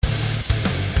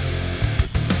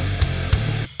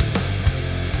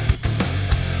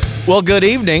Well, good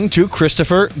evening to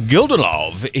Kristoffer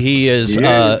Gildenlöw. He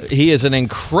is an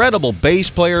incredible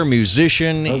bass player,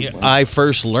 musician. Oh, wow. I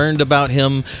first learned about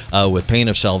him with Pain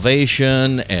of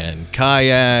Salvation and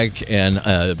Kayak and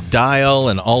Dial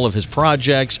and all of his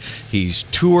projects. He's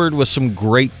toured with some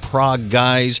great prog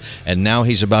guys, and now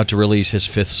he's about to release his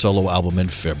 5th solo album in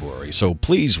February. So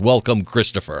please welcome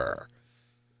Kristoffer.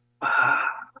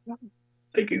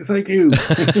 Thank you.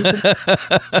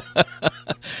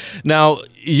 Now,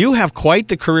 you have quite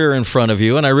the career in front of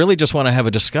you, and I really just want to have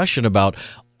a discussion about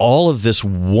all of this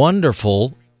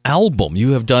wonderful album.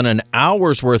 You have done an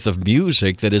hour's worth of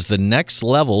music that is the next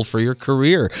level for your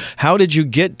career. How did you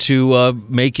get to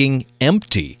making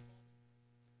Empty?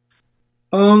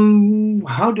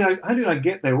 How did I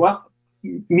get there? Well,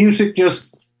 music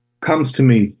just comes to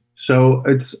me. So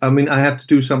I have to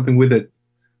do something with it.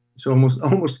 It's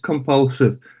almost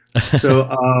compulsive. So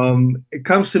it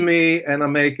comes to me and I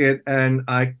make it, and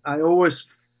I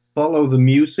always follow the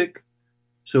music.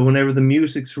 So whenever the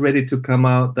music's ready to come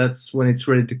out, that's when it's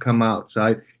ready to come out.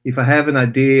 So if I have an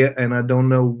idea and I don't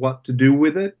know what to do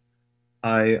with it,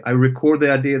 I record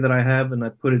the idea that I have and I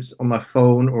put it on my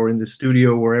phone or in the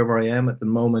studio, wherever I am at the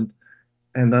moment.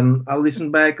 And then I'll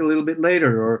listen back a little bit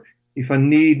later, or if I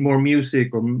need more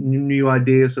music or new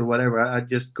ideas or whatever, I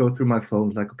just go through my phone,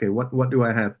 like, okay, what do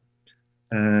I have?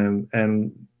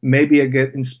 And maybe I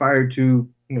get inspired to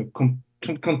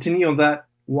continue on that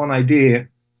one idea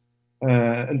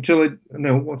until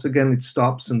once again it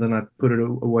stops, and then I put it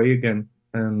away again.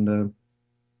 And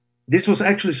this was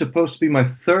actually supposed to be my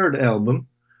 3rd album.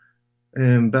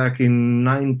 Back in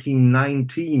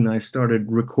 1919, I started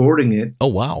recording it. Oh,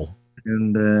 wow.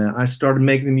 And I started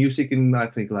making the music in, I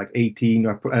think, like 18.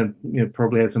 I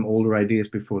probably had some older ideas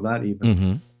before that even.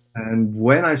 Mm-hmm. And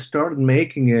when I started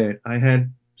making it, I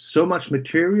had so much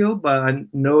material, but I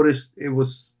noticed it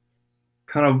was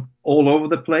kind of all over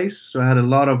the place. So I had a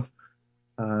lot of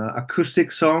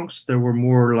acoustic songs that were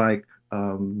more like,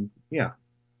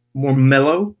 more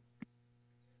mellow.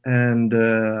 And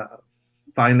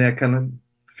finally, I kind of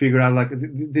figured out, like,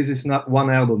 this is not one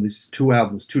album, this is 2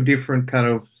 albums, 2 different kind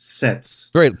of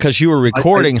sets. Right, because you were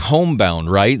recording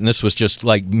Homebound, right? And this was just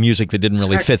like music that didn't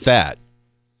really fit that.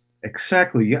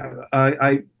 Exactly, yeah.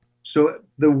 So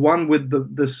the one with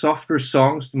the softer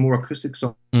songs, the more acoustic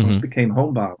songs, became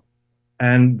Homebound.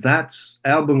 And that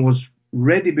album was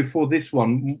ready before this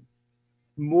one,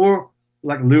 more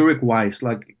like lyric-wise,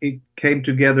 like it came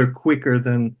together quicker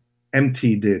than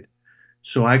Empty did.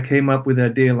 So I came up with the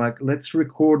idea, like, let's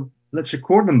record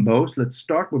them both. Let's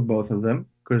start with both of them,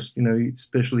 because,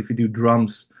 especially if you do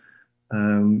drums,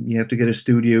 you have to get a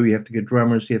studio, you have to get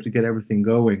drummers, you have to get everything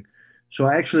going. So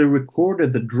I actually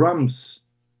recorded the drums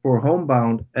for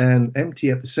Homebound and Empty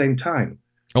at the same time.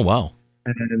 Oh, wow.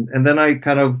 And then I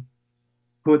kind of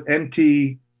put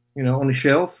Empty, on a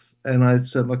shelf, and I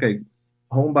said, okay,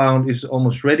 Homebound is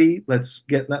almost ready. Let's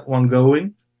get that one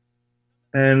going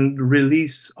and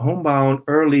release Homebound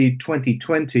early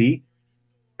 2020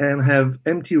 and have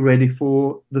Empty ready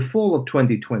for the fall of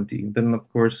 2020. Then, of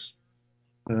course,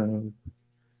 the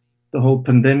whole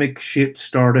pandemic shit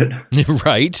started.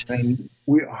 Right. And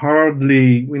we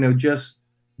hardly, we were just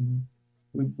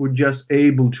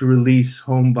able to release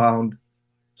Homebound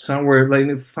somewhere,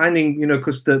 like finding,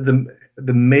 because the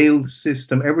mail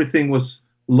system, everything was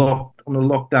locked on a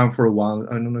lockdown for a while.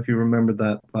 I don't know if you remember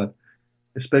that, but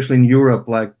especially in Europe,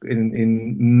 like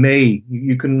in May,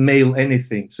 you can mail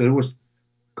anything. So it was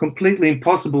completely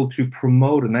impossible to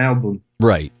promote an album.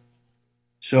 Right.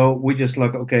 So we just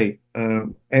like, okay,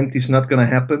 Empty's not going to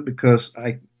happen because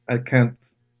I can't,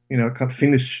 I can't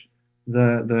finish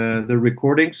the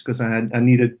recordings, because I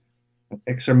needed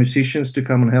extra musicians to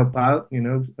come and help out,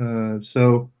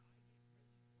 so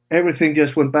everything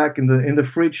just went back in the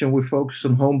fridge, and we focused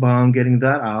on Homebound, getting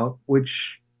that out,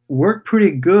 which worked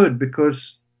pretty good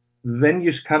because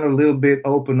venues kind of a little bit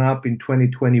open up in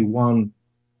 2021,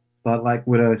 but like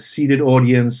with a seated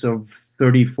audience of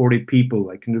 30, 40 people,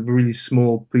 like in the really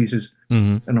small pieces.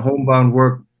 Mm-hmm. And Homebound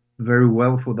worked very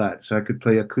well for that. So I could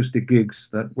play acoustic gigs.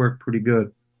 That worked pretty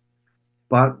good.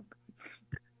 But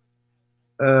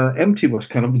Empty was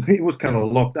kind of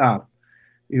locked out.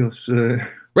 It was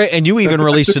right, and you even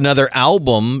released another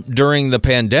album during the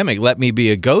pandemic. Let Me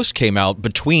Be a Ghost came out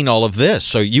between all of this,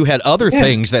 so you had other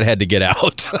things that had to get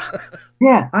out.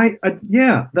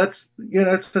 That's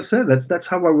as I said, that's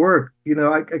how I work.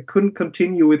 I couldn't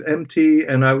continue with Empty,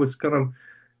 and I was kind of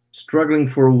struggling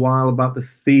for a while about the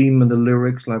theme and the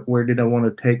lyrics, like where did I want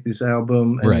to take this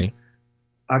album? And right.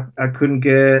 I couldn't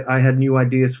I had new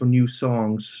ideas for new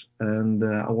songs, and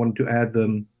I wanted to add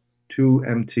them to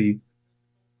Empty.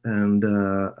 And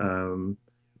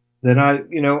then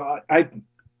I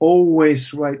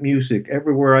always write music.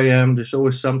 Everywhere I am, there's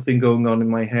always something going on in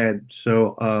my head.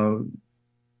 So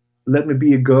Let Me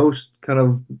Be a Ghost kind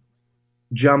of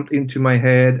jumped into my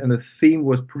head, and the theme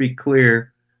was pretty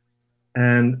clear.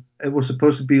 And it was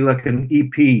supposed to be like an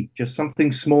EP, just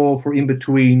something small for in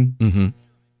between.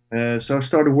 Mm-hmm. So I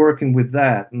started working with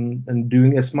that and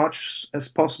doing as much as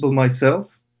possible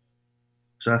myself.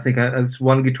 So I think it's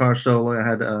one guitar solo. I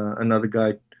had another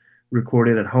guy record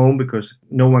it at home because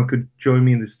no one could join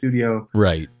me in the studio.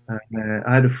 Right.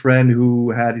 I had a friend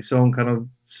who had his own kind of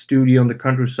studio on the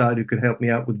countryside who could help me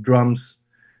out with drums.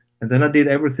 And then I did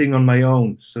everything on my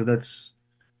own. So that's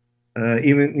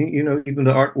even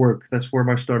the artwork. That's where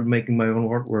I started making my own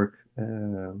artwork.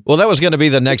 Well, that was going to be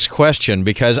the next question,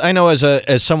 because I know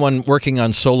as someone working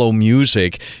on solo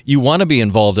music, you want to be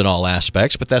involved in all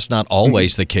aspects, but that's not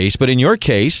always the case. But in your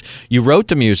case, you wrote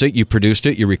the music, you produced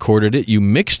it, you recorded it, you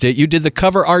mixed it, you did the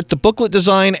cover art, the booklet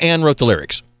design, and wrote the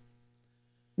lyrics.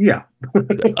 Yeah.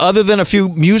 Other than a few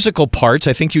musical parts,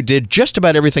 I think you did just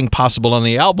about everything possible on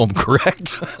the album,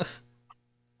 correct?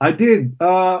 I did.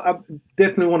 I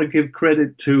definitely want to give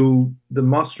credit to the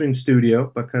mastering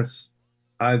studio, because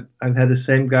I've had the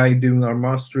same guy doing our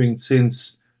mastering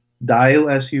since Dial,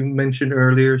 as you mentioned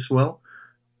earlier as well.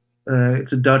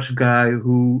 It's a Dutch guy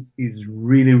who is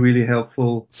really, really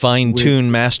helpful. Fine-tune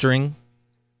mastering?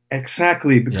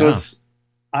 Exactly, because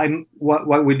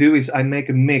what we do is I make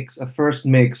a first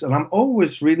mix, and I'm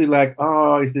always really like,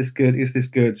 oh, is this good? Is this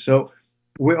good? So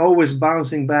we're always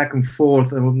bouncing back and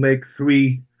forth, and we'll make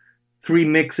three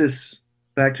mixes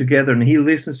back together, and he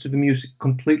listens to the music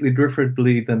completely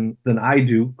differently than I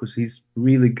do, because he's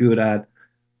really good at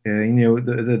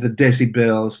the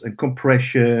decibels and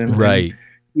compression, right, and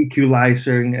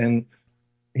equalizing, and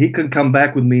he can come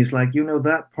back with me. It's like,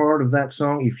 that part of that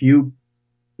song, if you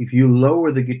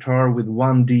lower the guitar with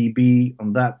 1 dB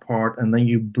on that part, and then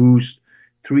you boost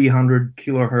 300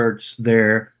 kilohertz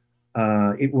there,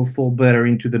 it will fall better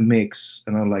into the mix.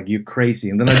 And I'm like, you're crazy.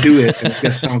 And then I do it, and it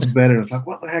just sounds better. It's like,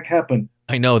 what the heck happened?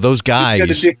 I know, those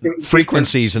guys,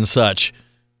 frequencies and such.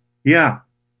 Yeah.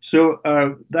 So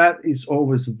that is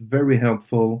always very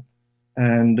helpful.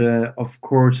 And of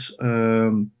course,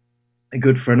 a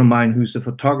good friend of mine who's a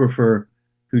photographer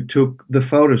who took the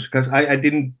photos, because I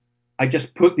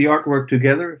just put the artwork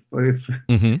together. If you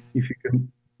can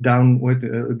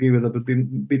give it up a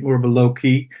bit more of a low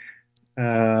key.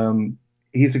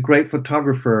 He's a great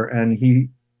photographer, and he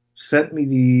sent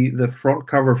me the front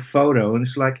cover photo, and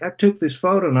it's like, I took this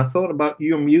photo and I thought about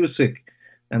your music,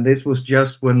 and this was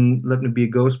just when Let Me Be a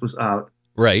Ghost was out.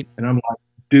 Right. And I'm like,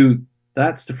 dude,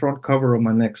 that's the front cover of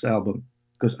my next album.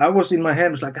 Because I was in my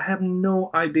head, it's like, I have no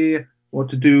idea what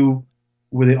to do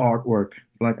with the artwork.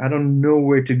 Like, I don't know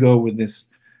where to go with this.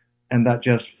 And that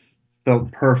just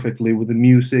felt perfectly with the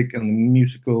music and the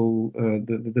musical,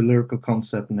 the lyrical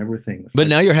concept and everything. But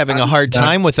now you're having a hard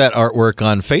time with that artwork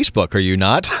on Facebook, are you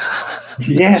not?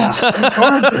 Yeah, it's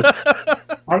hard.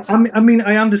 I mean,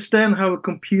 I understand how a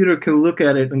computer can look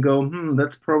at it and go,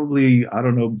 that's probably, I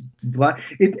don't know, black.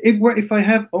 If I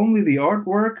have only the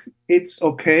artwork, it's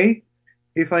okay.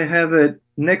 If I have it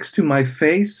next to my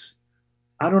face,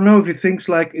 I don't know if it thinks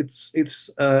like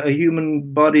it's a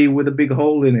human body with a big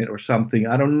hole in it or something.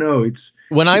 I don't know.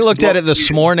 When I looked at it this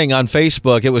morning on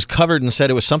Facebook, it was covered and said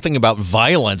it was something about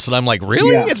violence, and I'm like,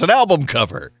 really? Yeah. It's an album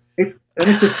cover. It's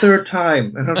a third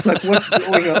time, and I was like, what's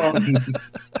going on?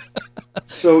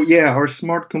 So yeah, our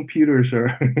smart computers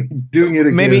are doing it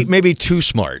again. Maybe too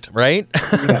smart, right?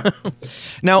 Yeah.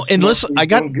 Now, and listen,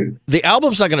 the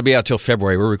album's not going to be out till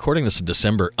February. We're recording this in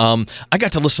December. I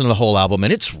got to listen to the whole album,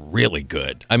 and it's really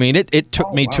good. I mean, it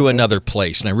took me to another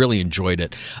place, and I really enjoyed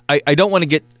it. I don't want to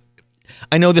get.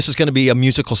 I know this is going to be a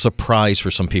musical surprise for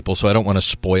some people, so I don't want to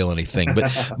spoil anything.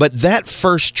 But that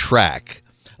first track.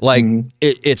 Like,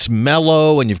 it's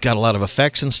mellow, and you've got a lot of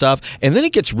effects and stuff. And then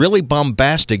it gets really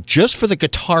bombastic just for the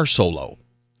guitar solo.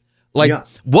 Like,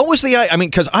 What was I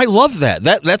mean, because I love that.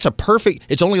 That's a perfect,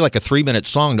 it's only like a 3-minute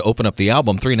song to open up the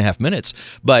album, 3.5 minutes.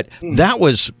 But that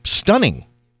was stunning.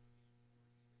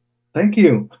 Thank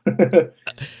you. That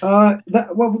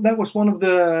was one of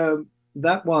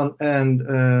that one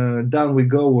and Down We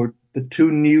Go were the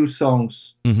two new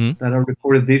songs that I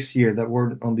recorded this year that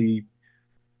weren't on the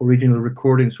original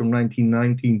recordings from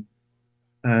 1990,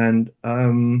 and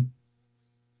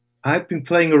I've been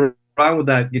playing around with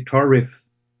that guitar riff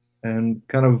and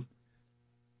kind of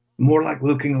more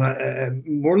looking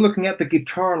at the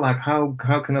guitar, like how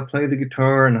can I play the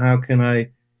guitar and how can I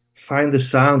find the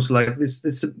sounds like this,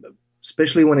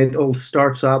 especially when it all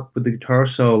starts up with the guitar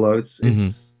solo.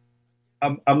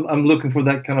 I'm looking for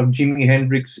that kind of Jimi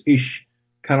Hendrix-ish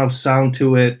kind of sound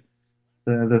to it,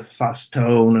 the fast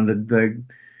tone and the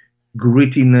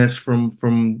grittiness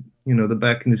from the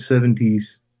back in the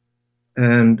 70s.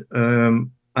 And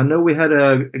I know we had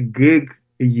a gig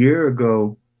a year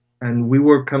ago, and we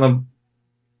were kind of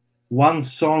one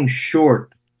song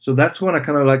short. So that's when I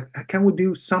kind of like, can we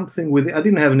do something with it? I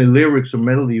didn't have any lyrics or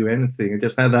melody or anything. I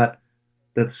just had that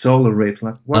solo riff.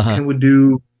 Like, what Uh-huh. can we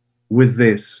do with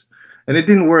this? And it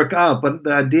didn't work out, but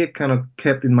the idea kind of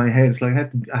kept in my head. It's like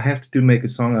I have to make a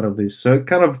song out of this. So it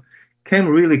kind of came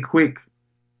really quick,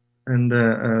 and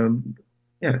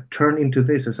yeah, turned into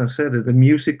this. As I said, the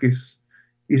music is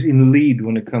in lead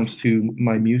when it comes to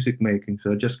my music making.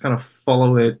 So I just kind of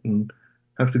follow it and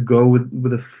have to go with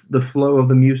the flow of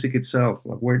the music itself.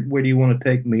 Like, where do you want to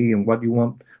take me, and what do you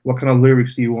want? What kind of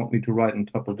lyrics do you want me to write on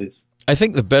top of this? I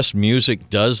think the best music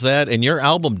does that, and your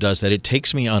album does that. It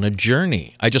takes me on a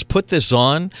journey. I just put this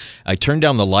on, I turn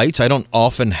down the lights. I don't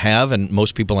often have, and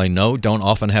most people I know don't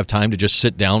often have time to just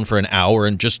sit down for an hour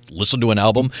and just listen to an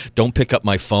album. Don't pick up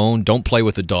my phone. Don't play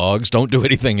with the dogs. Don't do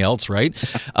anything else, right?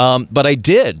 But I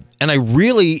did, and I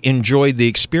really enjoyed the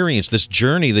experience, this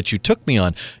journey that you took me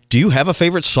on. Do you have a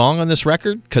favorite song on this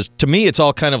record? Because to me, it's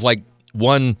all kind of like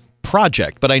one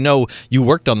project, but I know you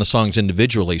worked on the songs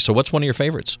individually. So what's one of your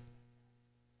favorites?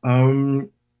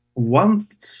 One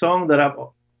song that I've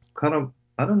kind of,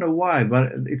 I don't know why,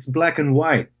 but it's Black and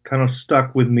White, kind of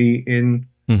stuck with me in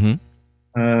Mm-hmm.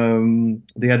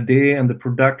 the idea and the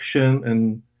production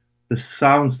and the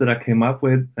sounds that I came up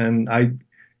with. And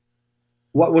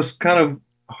what was kind of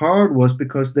hard was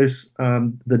because there's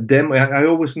the demo. I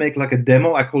always make like a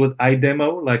demo. I call it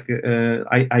demo, like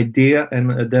idea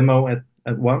and a demo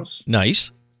at once.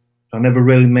 Nice. I never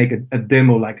really make a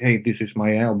demo like, hey, this is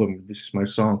my album, this is my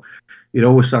song. It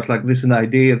always starts like, this is an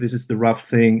idea, this is the rough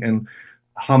thing, and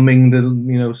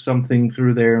humming something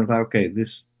through there, and like, okay,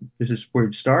 this is where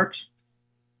it starts.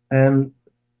 And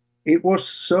it was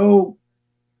so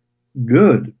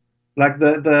good, like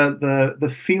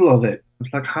the feel of it.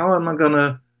 It's like, how am I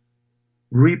gonna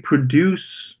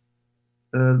reproduce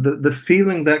the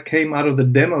feeling that came out of the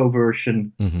demo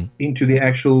version Mm-hmm. into the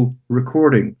actual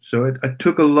recording. So it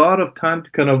took a lot of time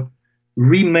to kind of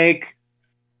remake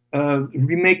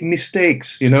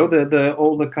mistakes, the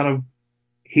all the kind of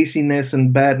hissiness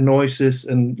and bad noises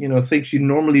and things you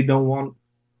normally don't want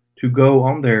to go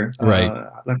on there. Right.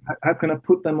 Like, how can I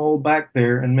put them all back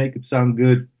there and make it sound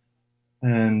good?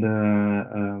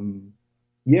 And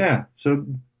yeah, so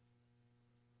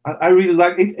I really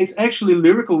like it. It's actually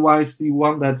lyrical wise the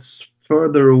one that's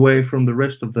further away from the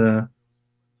rest of the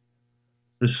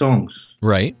songs,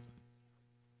 Right.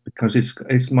 because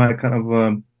it's my kind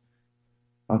of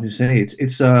how do you say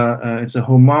it's a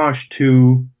homage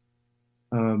to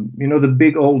the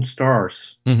big old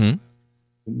stars, Mm-hmm.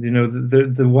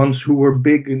 the ones who were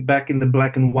big back in the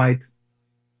black and white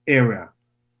era,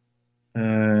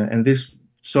 and this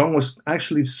song was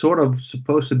actually sort of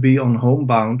supposed to be on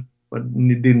Homebound, but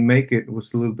it didn't make it. It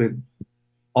was a little bit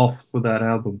off for that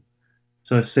album,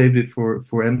 so I saved it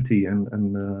for Empty, and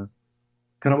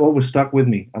kind of always stuck with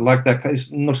me. I like that kind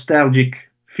of nostalgic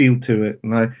feel to it,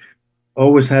 and I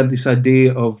always had this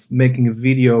idea of making a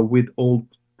video with old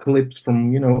clips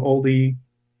from all the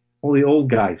old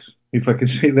guys, if I could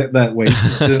say that way.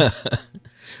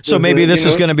 So maybe this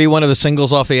is going to be one of the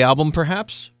singles off the album,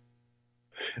 perhaps?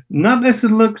 Not as it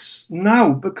looks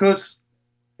now, because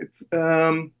if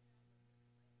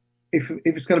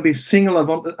it's going to be a single, I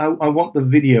want the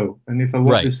video, and if I want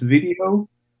Right. this video,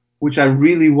 which I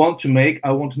really want to make,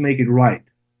 I want to make it right.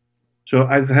 So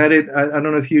I've had it. I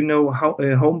don't know if you know how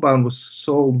Homebound was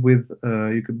sold with.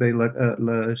 You could buy like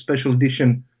a special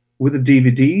edition with a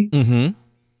DVD,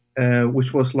 Mm-hmm.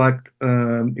 which was like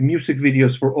music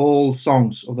videos for all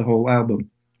songs of the whole album.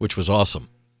 Which was awesome.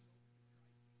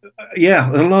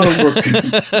 Yeah, a lot of work,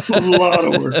 a lot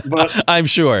of work. But I'm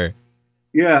sure.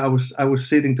 yeah, I was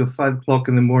sitting till 5 o'clock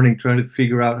in the morning trying to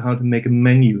figure out how to make a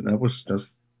menu. That was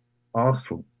just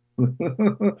awful.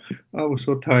 I was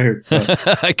so tired.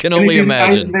 But I can only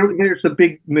imagine. There's a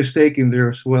big mistake in there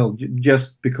as well,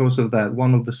 just because of that.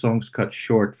 One of the songs cut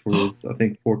short for I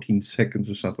think 14 seconds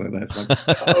or something like that. It's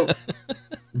like, oh, I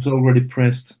was already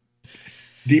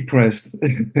depressed.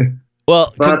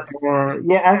 Well, But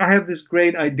yeah, I have this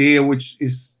great idea, which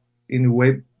is in a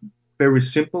way very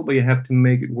simple, but you have to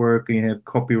make it work, and you have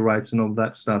copyrights and all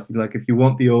that stuff. Like, if you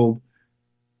want the old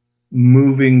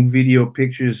moving video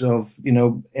pictures of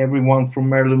everyone from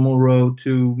Marilyn Monroe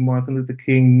to Martin Luther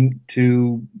King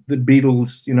to the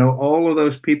Beatles, all of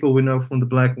those people we know from the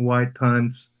black and white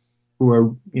times, who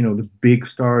are the big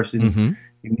stars in mm-hmm.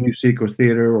 music or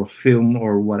theater or film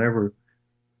or whatever.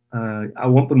 I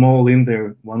want them all in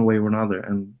there one way or another,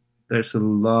 and there's a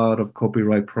lot of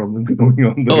copyright problem going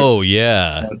on there. Oh,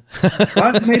 yeah.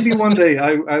 But maybe one day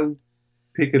I'll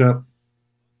pick it up.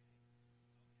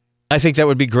 I think that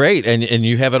would be great, and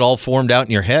you have it all formed out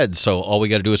in your head. So all we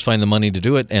got to do is find the money to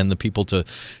do it, and the people to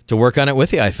work on it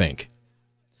with you. I think.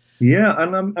 Yeah,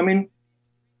 and I mean,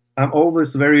 I'm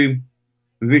always very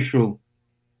visual,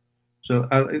 so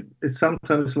it's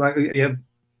sometimes like yeah.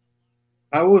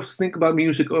 I always think about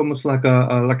music almost like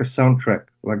a soundtrack.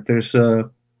 Like there's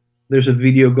a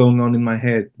video going on in my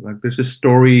head. Like there's a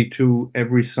story to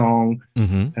every song,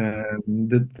 Mm-hmm. and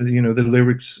the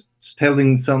lyrics is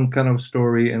telling some kind of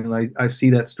story, and I see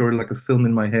that story like a film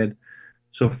in my head.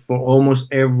 So for almost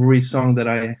every song that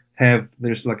I have,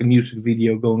 there's like a music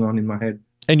video going on in my head.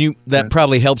 And that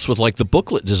probably helps with like the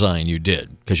booklet design you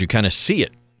did, because you kind of see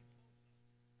it.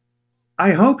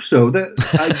 I hope so.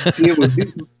 That idea with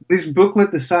this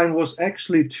booklet design was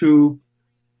actually to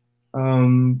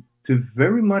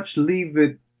very much leave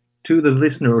it to the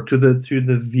listener or to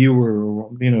the viewer, or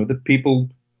the people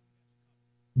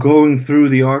going through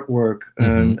the artwork,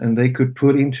 and they could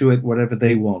put into it whatever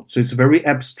they want. So it's very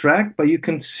abstract, but you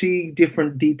can see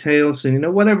different details,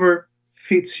 and whatever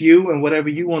fits you and whatever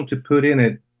you want to put in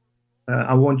it.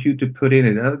 I want you to put in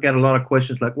it. I get a lot of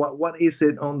questions like, what is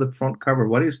it on the front cover?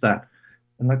 What is that?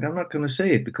 And like, I'm not going to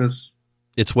say it because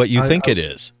it's what you think it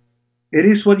is. It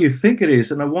is what you think it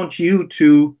is, and I want you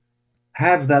to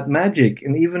have that magic.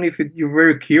 And even if you're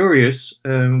very curious,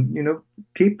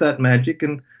 keep that magic.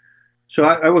 And so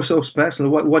I was so special.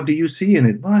 What do you see in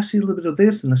it? Well, I see a little bit of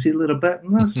this, and I see a little bit,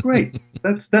 and that's great.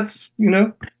 that's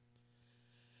Now,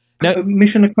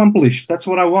 mission accomplished. That's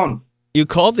what I want. You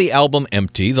called the album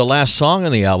Empty. The last song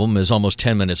on the album is almost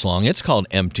 10 minutes long. It's called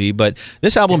Empty, but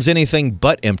this album's anything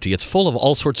but empty. It's full of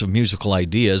all sorts of musical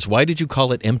ideas. Why did you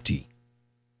call it Empty?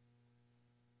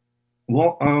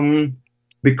 Well,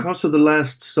 because of the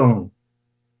last song.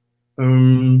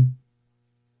 Well,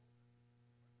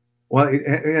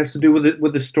 it has to do with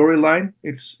the storyline.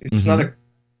 It's not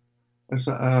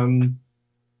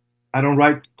I don't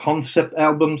write concept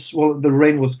albums. Well, The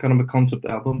Rain was kind of a concept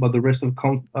album, but the rest of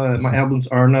my albums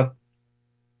are not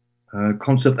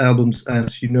concept albums,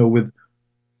 as with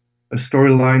a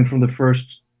storyline from the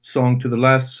first song to the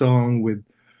last song, with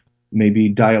maybe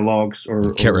dialogues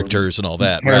or characters and all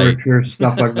that, characters, right?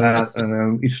 Stuff like that.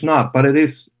 It's not, but it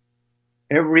is.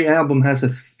 Every album has a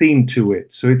theme to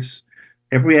it, so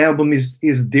every album is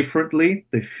differently.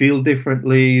 They feel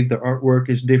differently. The artwork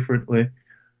is differently.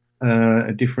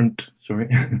 Sorry,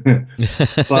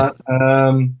 but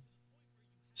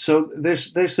so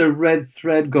there's a red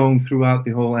thread going throughout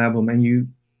the whole album, and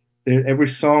every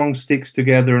song sticks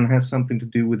together and has something to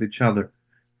do with each other,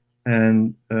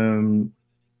 and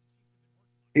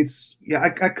I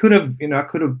could have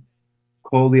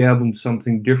called the album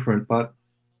something different, but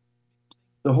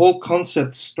the whole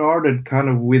concept started kind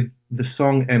of with the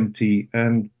song Empty,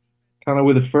 and kind of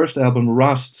with the first album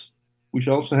Rust, which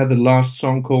also had the last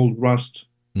song called Rust.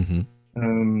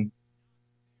 Mm-hmm.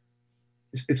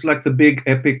 It's like the big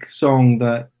epic song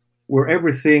where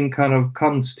everything kind of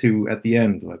comes to at the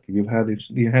end. Like you have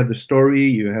the story,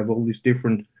 you have all these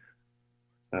different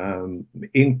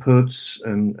inputs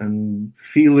and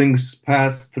feelings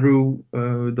pass through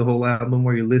the whole album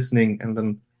where you're listening, and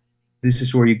then this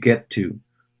is where you get to.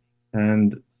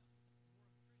 And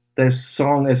this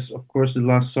song, as of course the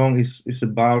last song, is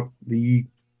about the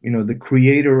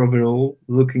creator of it all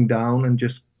looking down and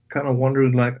just kind of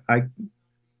wondering like,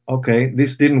 okay,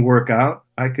 this didn't work out.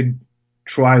 I could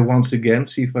try once again,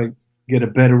 see if I get a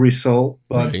better result.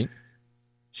 But right.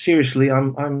 Seriously,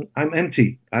 I'm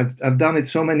empty. I've done it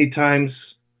so many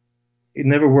times. It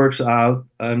never works out.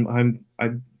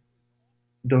 I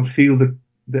don't feel the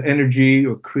energy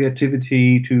or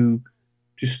creativity to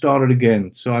start it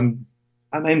again. So I'm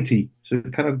empty. So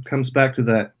it kind of comes back to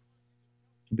that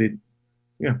a bit.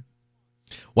 Yeah.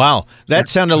 Wow, that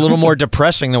sounded a little more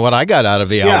depressing than what I got out of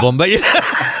the album. But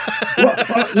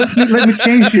let me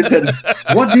change it then.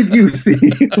 What did you see?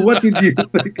 What did you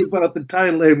think about the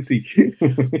title Empty?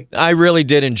 I really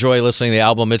did enjoy listening to the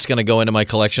album. It's going to go into my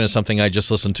collection as something I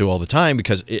just listen to all the time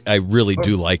because I really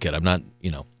do like it. I'm not,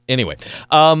 Anyway,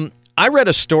 I read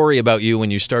a story about you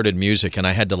when you started music, and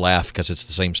I had to laugh because it's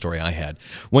the same story I had.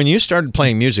 When you started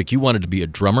playing music, you wanted to be a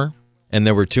drummer. And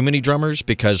there were too many drummers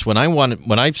because when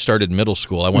I started middle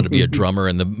school, I wanted to be a drummer,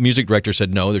 and the music director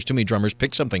said, no, there's too many drummers,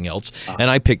 pick something else.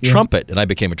 And I picked trumpet, and I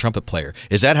became a trumpet player.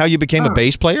 Is that how you became a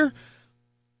bass player?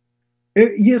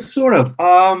 Yes, sort of.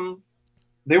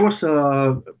 There was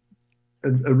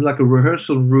like a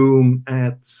rehearsal room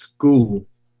at school,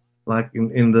 Like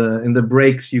in the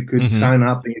breaks, you could Hmm. sign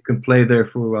up and you can play there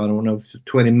for, I don't know,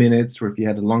 20 minutes, or if you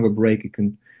had a longer break, you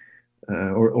can,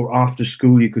 or after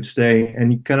school, you could stay,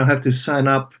 and you kind of have to sign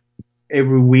up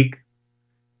every week.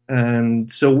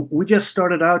 And so we just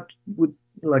started out with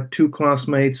like two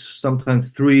classmates, sometimes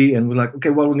three, and we're like, okay,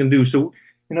 what are we gonna do? So,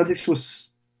 this was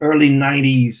early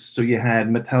 90s. So you had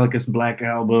Metallica's Black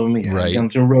Album, you had Right.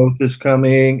 Guns N' Roses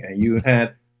coming, and you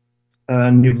had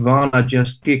Nirvana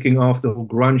just kicking off the whole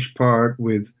grunge part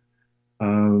with,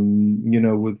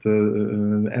 with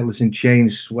Alice in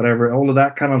Chains, whatever, all of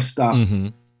that kind of stuff. Hmm.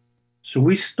 So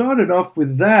we started off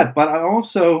with that, but I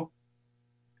also,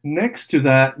 next to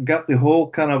that, got the whole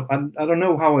kind of, I don't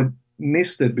know how I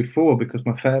missed it before because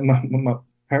my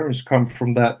parents come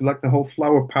from that, like the whole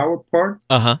flower power part.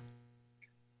 Uh-huh.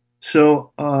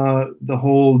 So the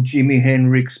whole Jimi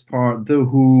Hendrix part, The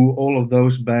Who, all of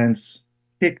those bands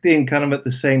kicked in kind of at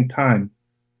the same time.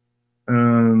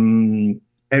 Um,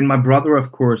 and my brother,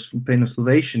 of course, from Pain of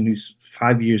Salvation, who's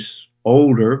 5 years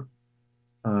older,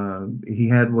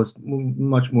 was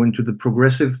much more into the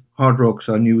progressive hard rock.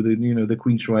 So I knew the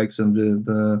Queensryches and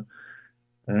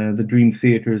the Dream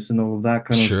Theaters and all of that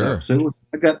kind of stuff. Sure. So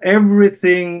I got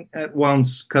everything at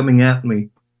once coming at me.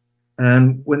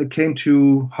 And when it came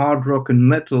to hard rock and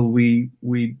metal, we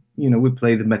played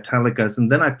the Metallicas,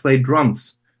 and then I played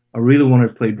drums. I really wanted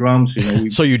to play drums.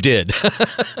 So you did.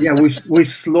 Yeah, we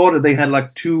slaughtered. They had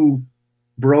like two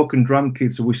broken drum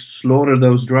kits, so we slaughtered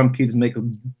those drum kits, make a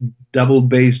double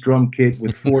bass drum kit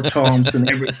with four toms and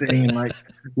everything. And like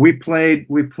we played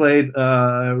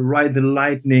Ride the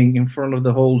Lightning in front of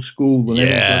the whole school, and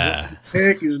everyone's like, "What Yeah. the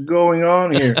heck is going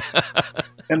on here?"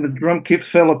 And the drum kit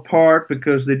fell apart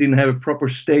because they didn't have a proper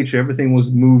stage. Everything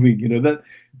was moving.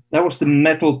 That was the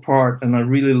metal part, and I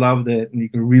really loved it. And you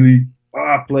can really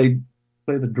play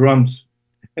the drums.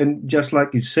 And just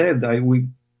like you said, we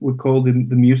called in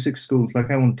the music schools,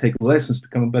 like, I want to take lessons to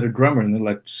become a better drummer. And they're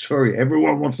like, sorry,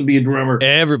 everyone wants to be a drummer. So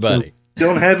Everybody.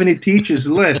 don't have any teachers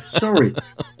left. Sorry.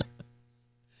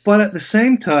 But at the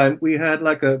same time, we had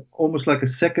like almost like a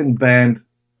second band,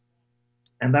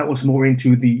 and that was more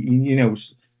into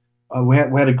we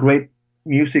had a great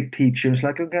music teacher. It's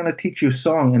like, I'm gonna teach you a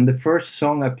song. And the first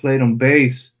song I played on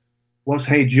bass was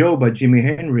Hey Joe by Jimi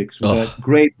Hendrix with that Oh.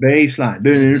 great bass line.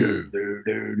 Mhm.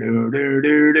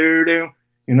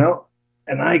 You know?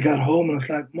 And I got home and I was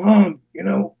like, Mom,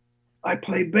 I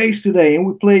played bass today, and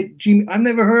we played Jimmy. I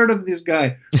never heard of this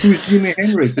guy. Who's Jimi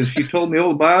Hendrix? And she told me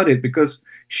all about it because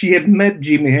she had met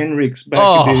Jimi Hendrix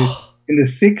back in the Oh. in the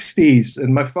 60s.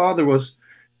 And my father was,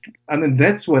 I mean,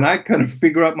 that's when I kind of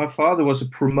figure out my father was a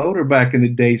promoter back in the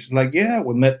days. Like, yeah,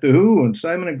 we met The Who and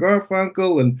Simon and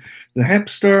Garfunkel and the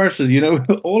Hepstars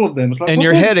and, all of them. It's like, And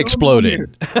your what head is going on here?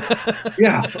 exploded.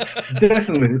 Yeah,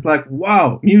 definitely. It's like,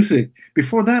 wow, music.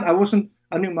 Before that,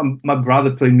 I knew my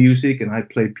brother played music and I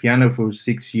played piano for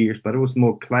 6 years, but it was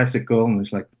more classical, and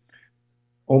it's like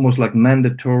almost like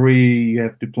mandatory. You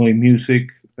have to play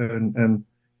music. And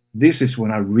this is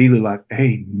when I really like,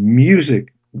 hey,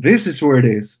 music. This is where it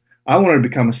is. I wanted to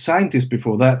become a scientist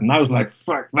before that. And I was like,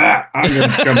 fuck that. I'm going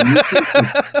to become a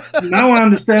musician. Now I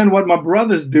understand what my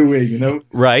brother's doing.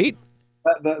 Right?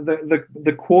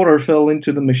 The quarter fell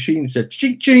into the machine. It said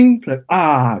ching ching. Like,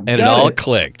 And it got all it.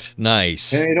 clicked.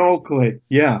 Nice. And it all clicked.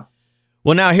 Yeah.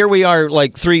 Well, now here we are,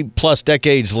 like 3+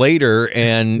 decades later,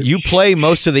 and you play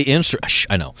most of the instruments.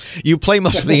 I know you play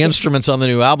most of the instruments on the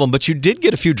new album, but you did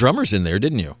get a few drummers in there,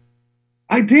 didn't you?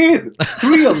 I did.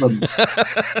 3 of them.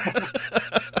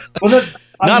 Well,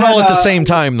 Not all at the same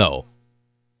time, though.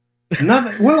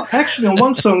 Well, actually, on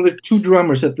one song, there are 2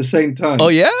 drummers at the same time. Oh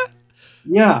yeah.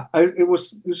 Yeah, it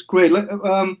was great.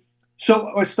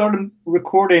 So I started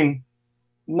recording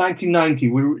 1990.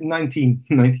 We were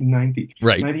 1990.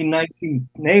 Right. 1990.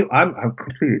 No, I'm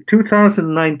completely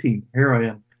 2019. Here I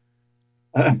am.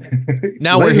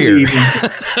 Now we're here.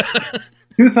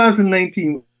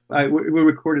 2019. We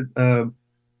recorded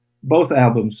both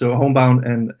albums, so Homebound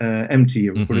and Empty.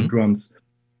 I recorded drums,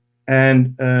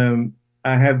 and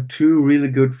I have 2 really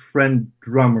good friend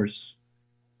drummers,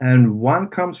 and one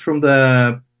comes from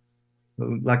the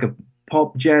like a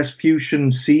pop jazz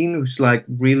fusion scene, who's like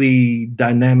really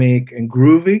dynamic and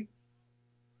groovy,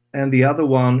 and the other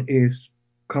one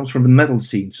comes from the metal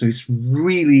scene, so he's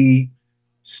really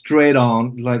straight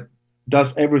on, like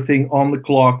does everything on the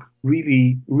clock,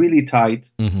 really really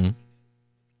tight.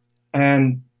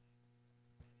 And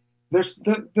there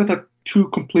are 2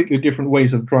 completely different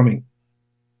ways of drumming.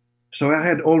 So I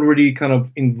had already kind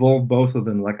of involved both of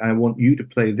them. Like, I want you to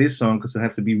play this song because I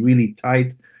have to be really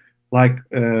tight. Like,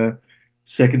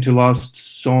 second to last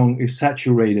song is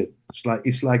Saturated.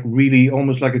 It's like really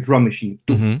almost like a drum machine.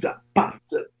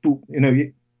 Mm-hmm.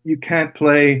 You can't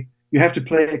play. You have to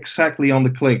play exactly on the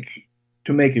click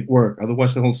to make it work.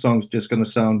 Otherwise, the whole song's just going to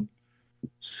sound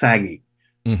saggy.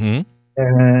 Mm-hmm.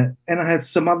 And I had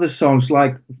some other songs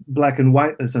like Black and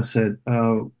White, as I said,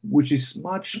 which is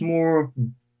much more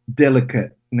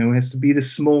delicate. It has to be the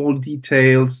small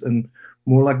details and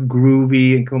more like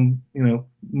groovy and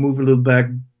move a little back,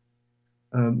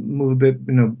 move a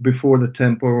bit, before the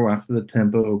tempo or after the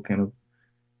tempo, kind of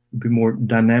be more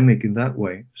dynamic in that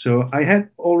way. So I had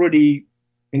already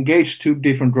engaged two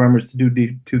different drummers to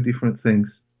do two different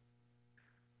things.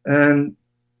 And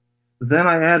then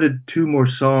I added two more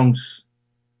songs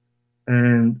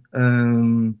and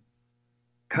kind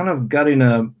of got in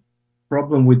a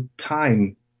problem with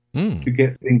time to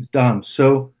get things done.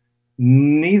 So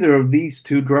neither of these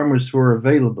two drummers were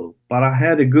available, but I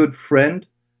had a good friend,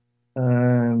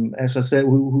 as I said,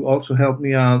 who also helped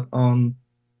me out on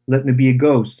Let Me Be a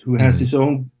Ghost, who has his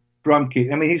own drum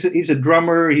kit. I mean, he's a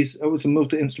drummer. He's always a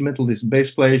multi-instrumentalist,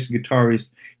 bass player, guitarist.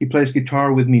 He plays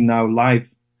guitar with me now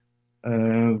live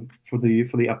for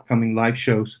the upcoming live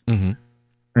shows. Mm-hmm.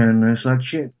 And it's like,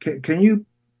 shit, can you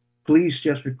please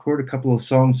just record a couple of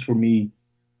songs for me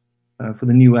for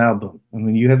the new album? I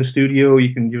mean, you have a studio,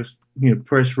 you can just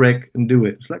press rec and do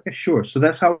it. It's like, yeah, sure. So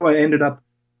that's how I ended up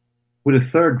with a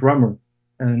third drummer,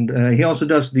 and he also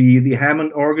does the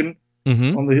Hammond organ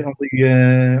on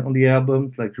the album.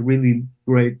 It's like a really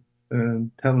great,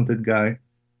 talented guy,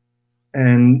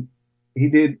 and he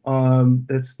did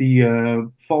that's the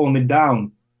Follow Me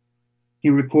Down. He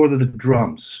recorded the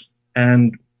drums,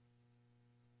 and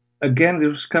again,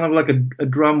 there's kind of like a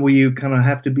drum where you kind of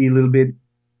have to be a little bit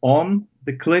on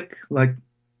the click, like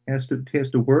it has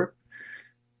to work,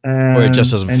 or it just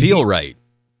doesn't feel right.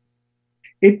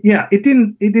 It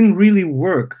didn't really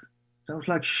work. So I was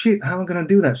like, shit, how am I gonna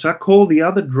do that? So I called the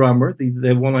other drummer,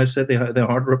 the one I said, the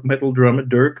hard rock metal drummer,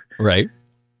 Dirk. Right.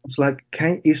 It's like,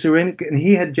 is there any? And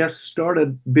he had just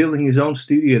started building his own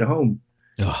studio at home.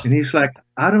 Ugh. And he's like,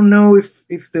 I don't know if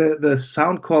the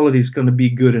sound quality is going to be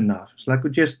good enough. It's like,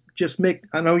 just make.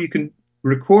 I know you can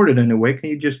record it in a way. Can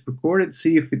you just record it,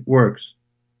 see if it works?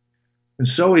 And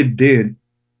so it did.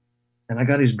 And I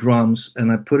got his drums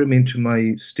and I put them into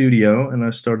my studio and I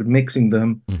started mixing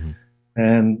them. Mm-hmm.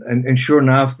 And sure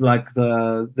enough, like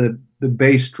the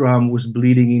bass drum was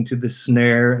bleeding into the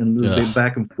snare and a little bit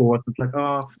back and forth. It's like,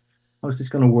 oh, how's this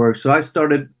going to work? So I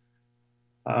started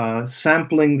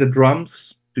sampling the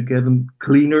drums to get them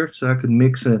cleaner so I could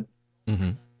mix it.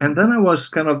 Mm-hmm. And then I was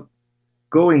kind of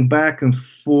going back and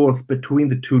forth between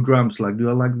the two drums. Like, do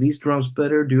I like these drums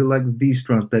better? Do you like these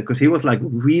drums better? Because he was like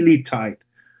really tight.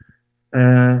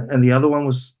 And the other one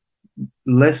was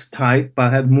less tight,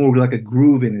 but had more like a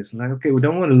groove in it. It's like, okay, we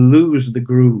don't want to lose the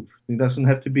groove. It doesn't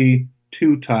have to be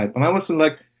too tight. And I was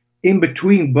like in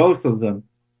between both of them.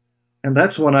 And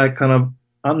that's when I kind of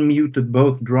unmuted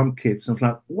both drum kits. And I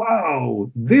was like,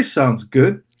 wow, this sounds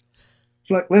good.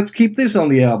 It's like, let's keep this on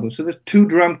the album. So there's two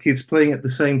drum kits playing at the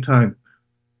same time.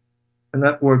 And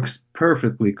that works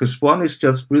perfectly because one is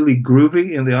just really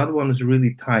groovy and the other one is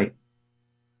really tight.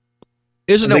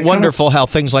 Isn't it wonderful how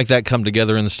things like that come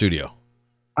together in the studio?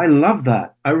 I love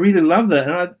that. I really love that.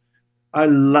 And I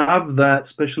love that,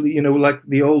 especially, like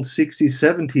the old 60s,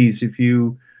 70s, if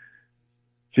you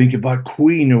think about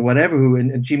Queen or whatever,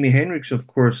 and Jimi Hendrix, of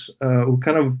course, who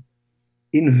kind of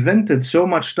invented so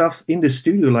much stuff in the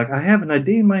studio. Like, I have an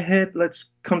idea in my head. Let's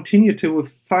continue to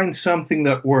find something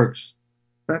that works.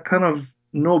 That kind of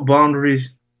no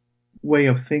boundaries way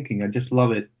of thinking. I just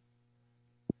love it.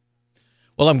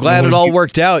 Well, I'm glad it all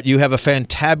worked out. You have a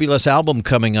fantabulous album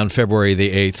coming on February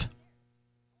the 8th.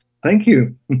 Thank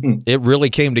you. It really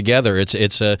came together.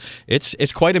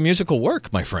 It's quite a musical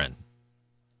work, my friend.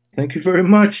 Thank you very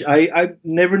much. I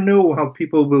never know how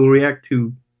people will react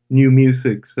to new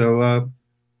music. So,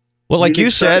 well, like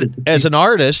you said, as an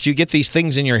artist, you get these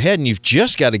things in your head and you've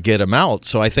just got to get them out.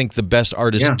 So I think the best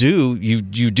artists do. You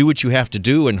do what you have to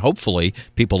do, and hopefully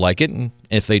people like it. And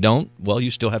if they don't, well,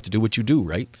 you still have to do what you do,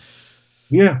 right?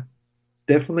 Yeah,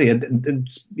 definitely. And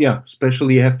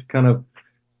especially you have to kind of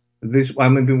this.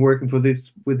 I've been working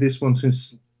with this one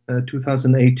since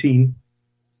 2018,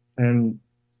 and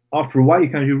after a while,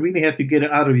 you really have to get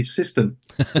it out of your system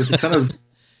because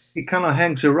it kind of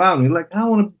hangs around. You're like, I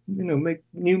want to make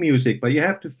new music, but you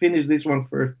have to finish this one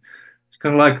first. It's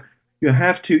kind of like you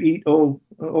have to eat all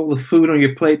the food on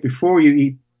your plate before you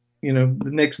eat the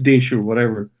next dish or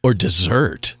whatever, or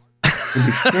dessert.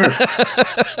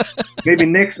 Maybe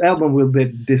next album will be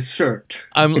dessert.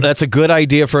 That's a good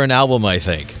idea for an album, I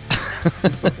think.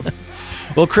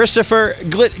 Well, Kristoffer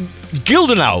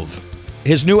Gildenlöw,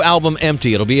 His new album,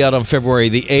 Empty, it'll be out on February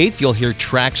the 8th. You'll hear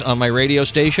tracks on my radio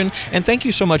station. And thank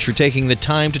you so much for taking the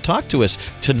time to talk to us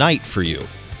tonight for you.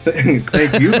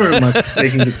 Thank you very much for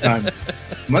taking the time.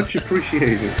 Much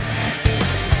appreciated.